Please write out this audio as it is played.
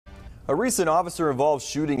A recent officer-involved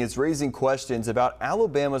shooting is raising questions about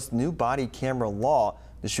Alabama's new body camera law.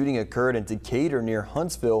 The shooting occurred in Decatur near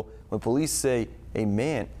Huntsville when police say a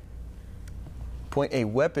man point a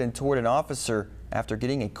weapon toward an officer after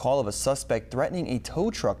getting a call of a suspect threatening a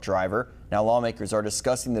tow truck driver. Now lawmakers are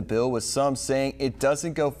discussing the bill, with some saying it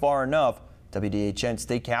doesn't go far enough. WDHN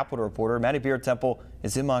State Capitol reporter Maddie Beer-Temple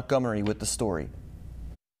is in Montgomery with the story.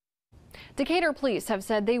 Decatur police have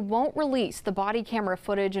said they won't release the body camera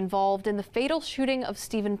footage involved in the fatal shooting of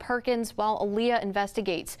Stephen Perkins while Aaliyah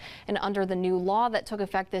investigates. And under the new law that took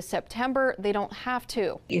effect this September, they don't have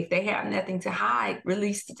to. If they have nothing to hide,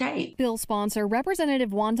 release the tape. Bill sponsor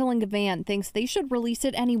Representative Wandalyn Gavan thinks they should release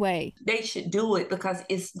it anyway. They should do it because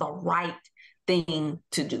it's the right thing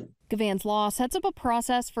to do. Gavan's law sets up a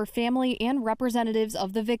process for family and representatives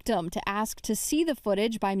of the victim to ask to see the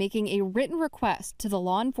footage by making a written request to the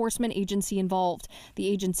law enforcement agency involved. The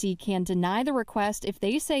agency can deny the request if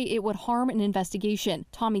they say it would harm an investigation.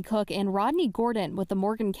 Tommy Cook and Rodney Gordon with the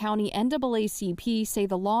Morgan County NAACP say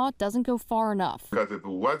the law doesn't go far enough. Because if it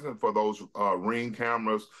wasn't for those ring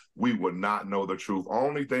cameras, we would not know the truth.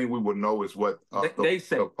 Only thing we would know is what the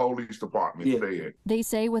police department said. They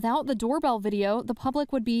say without the doorbell video, the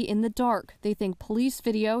public would be in the dark. They think police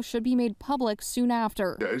video should be made public soon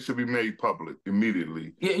after. Yeah, it should be made public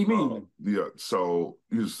immediately. Yeah, immediately. So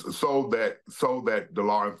that the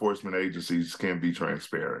law enforcement agencies can be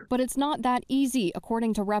transparent. But it's not that easy,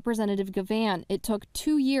 according to Representative Gavan. It took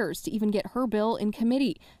 2 years to even get her bill in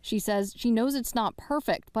committee. She says she knows it's not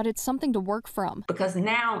perfect, but it's something to work from. Because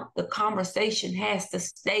now the conversation has to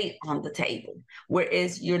stay on the table,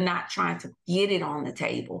 whereas you're not trying to get it on the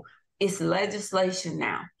table. It's legislation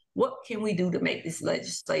now. What can we do to make this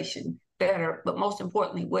legislation better? But most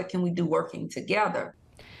importantly, what can we do working together?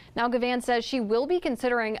 Now, Gavan says she will be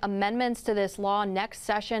considering amendments to this law next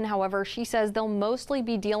session. However, she says they'll mostly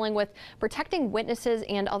be dealing with protecting witnesses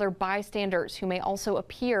and other bystanders who may also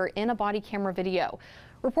appear in a body camera video.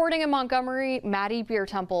 Reporting in Montgomery, Maddie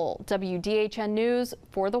Beer-Temple, WDHN News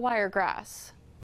for the Wiregrass.